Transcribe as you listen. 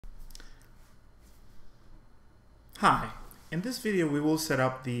Hi, in this video we will set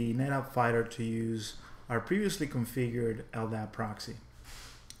up the NetApp Fighter to use our previously configured LDAP proxy.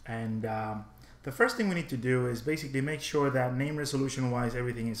 And the first thing we need to do is basically make sure that name resolution wise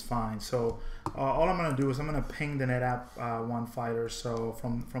everything is fine. So all I'm going to do is I'm going to ping the NetApp One Fighter. So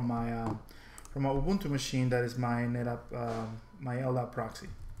from my Ubuntu machine, that is my NetApp my LDAP proxy.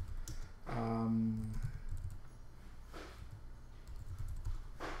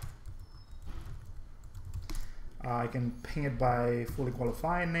 I can ping it by fully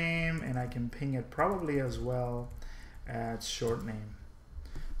qualified name, and I can ping it probably as well as short name.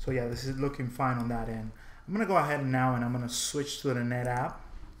 So yeah, this is looking fine on that end. I'm gonna go ahead now and I'm gonna switch to the NetApp,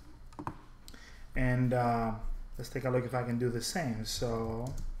 and let's take a look if I can do the same. So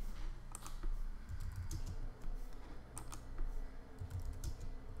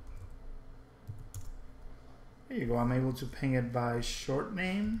there you go. I'm able to ping it by short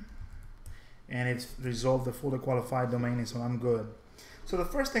name, and it's resolved the fully qualified domain, so I'm good. So the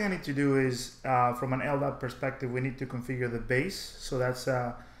first thing I need to do is, from an LDAP perspective, we need to configure the base. So that's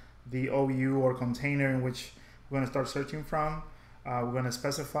the OU or container in which we're going to start searching from. We're going to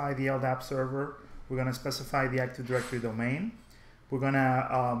specify the LDAP server. We're going to specify the Active Directory domain. We're going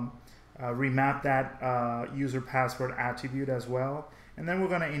to remap that user password attribute as well. And then we're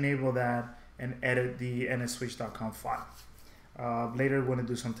going to enable that and edit the nsswitch.com file. Later we're going to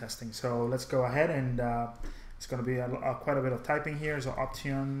do some testing. So let's go ahead, and it's going to be quite a bit of typing here. So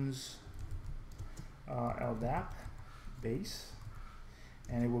options LDAP base,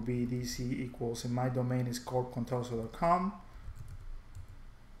 and it will be DC equals, and my domain is corpcontoso.com.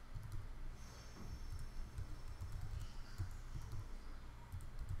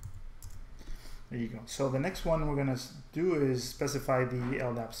 There you go. So the next one we're going to do is specify the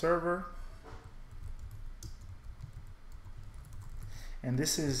LDAP server. And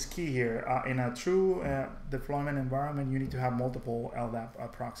this is key here. In a true deployment environment, you need to have multiple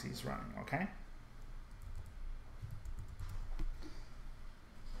LDAP proxies running, okay?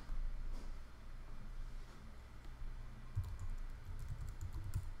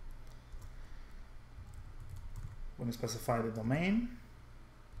 We're going to specify the domain.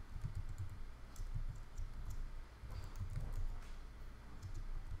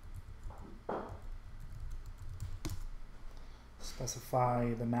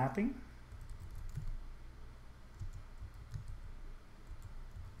 Specify the mapping.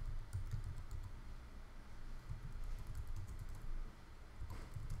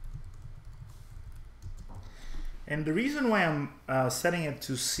 And the reason why I'm setting it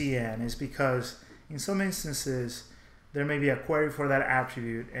to CN is because in some instances there may be a query for that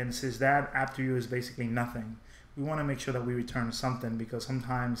attribute, and since that attribute is basically nothing, we want to make sure that we return something, because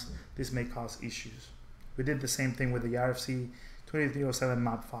sometimes this may cause issues. We did the same thing with the RFC 2307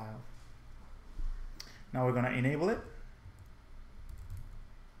 map file. Now we're going to enable it.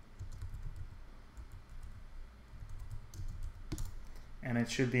 And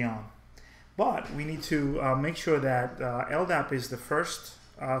it should be on. But we need to make sure that LDAP is the first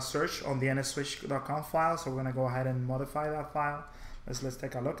search on the nsswitch.com file. So we're going to go ahead and modify that file. Let's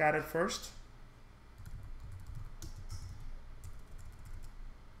take a look at it first.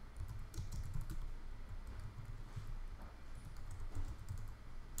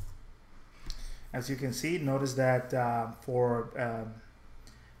 As you can see, notice that for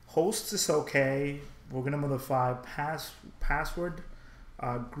hosts is okay. We're going to modify password,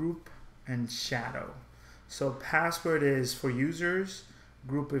 group, and shadow. So password is for users,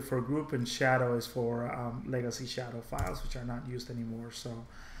 group is for group, and shadow is for legacy shadow files, which are not used anymore. So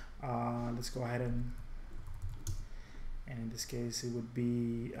let's go ahead and in this case it would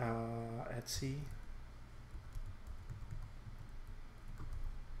be etc.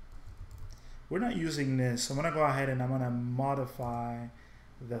 We're not using this, so I'm going to go ahead and I'm going to modify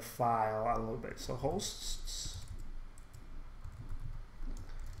the file a little bit. So hosts,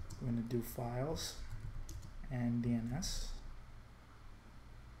 we're going to do files and DNS.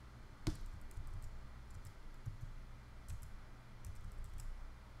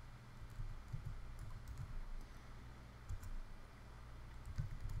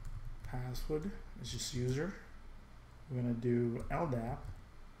 Password is just user. We're going to do LDAP.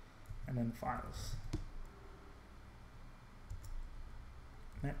 And then files.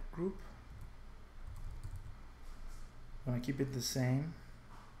 Net group. I'm going to keep it the same.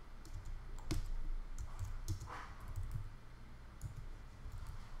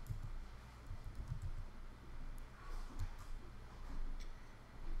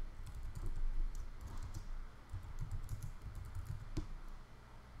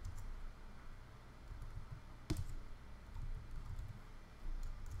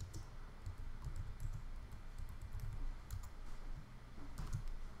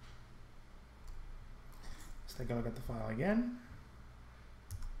 take a look at the file again.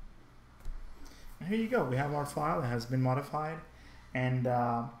 And here you go. We have our file that has been modified. And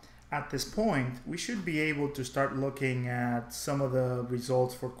at this point, we should be able to start looking at some of the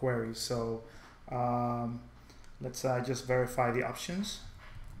results for queries. So let's just verify the options.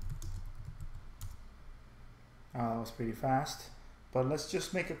 That was pretty fast. But let's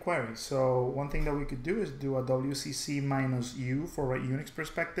just make a query. So one thing that we could do is do a WCC -U for a Unix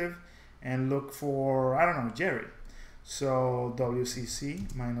perspective and look for, I don't know, Jerry. So WCC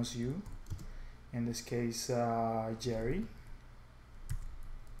 -U, in this case, Jerry.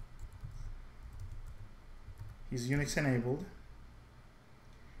 He's Unix enabled.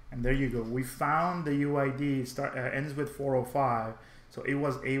 And there you go. We found the UID ends with 405. So it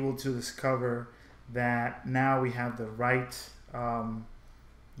was able to discover that now we have the right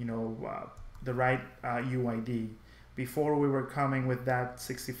UID. Before we were coming with that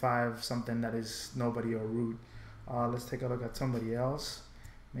 65 something that is nobody or root. Let's take a look at somebody else,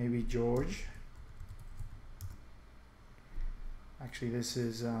 maybe George. Actually, this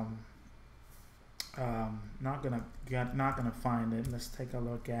is not gonna find it. Let's take a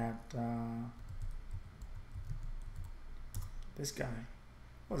look at this guy.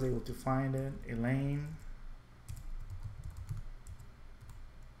 Was able to find it. Elaine.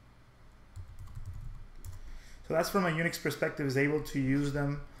 So that's from a Unix perspective, is able to use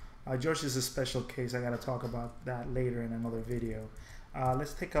them. George is a special case. I got to talk about that later in another video.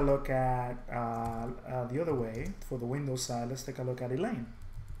 Let's take a look at the other way for the Windows side. Let's take a look at Elaine.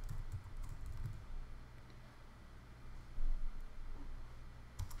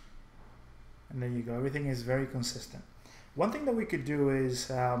 And there you go. Everything is very consistent. One thing that we could do is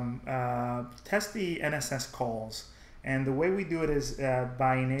test the NSS calls. And the way we do it is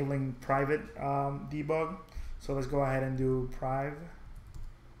by enabling private debug. So let's go ahead and do priv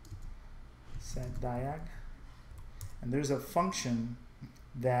set diag. And there's a function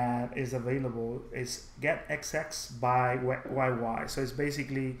that is available. It's getXXbyYY. So it's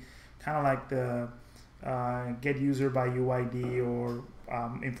basically kind of like the get user by UID or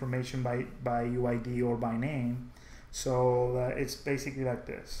information by UID or by name. So it's basically like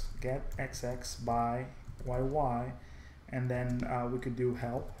this: getXXbyYY, and then we could do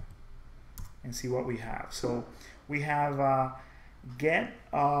help and see what we have. So we have get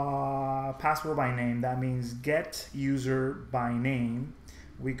password by name. That means get user by name.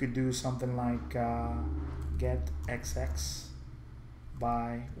 We could do something like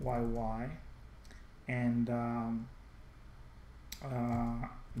getXXbyYY and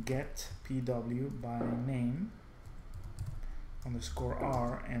get PW by name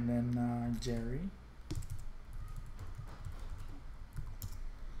 _R, and then Jerry.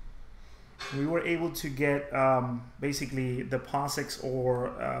 We were able to get basically the POSIX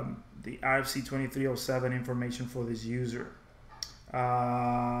or the RFC 2307 information for this user.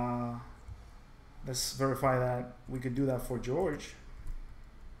 Let's verify that we could do that for George.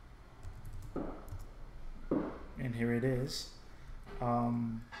 And here it is.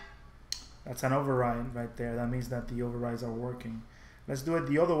 That's an override right there. That means that the overrides are working. Let's do it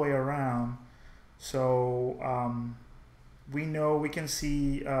the other way around. So we know we can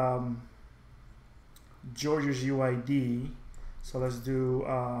see George's UID. So let's do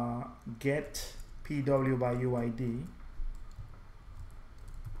get PW by UID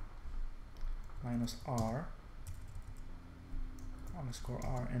 -R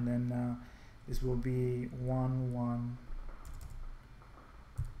 _R, and then this will be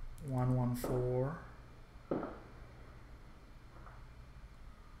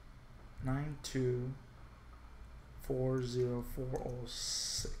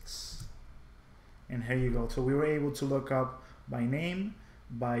And here you go. So we were able to look up by name,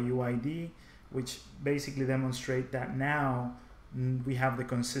 by UID, which basically demonstrate that now we have the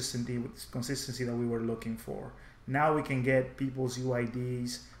consistency that we were looking for. Now we can get people's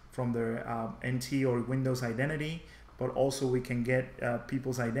UIDs from their NT or Windows identity, but also we can get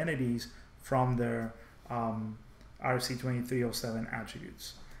people's identities from their RFC 2307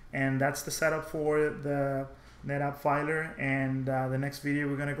 attributes. And that's the setup for the NetApp filer, and the next video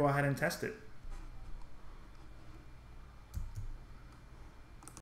we're going to go ahead and test it.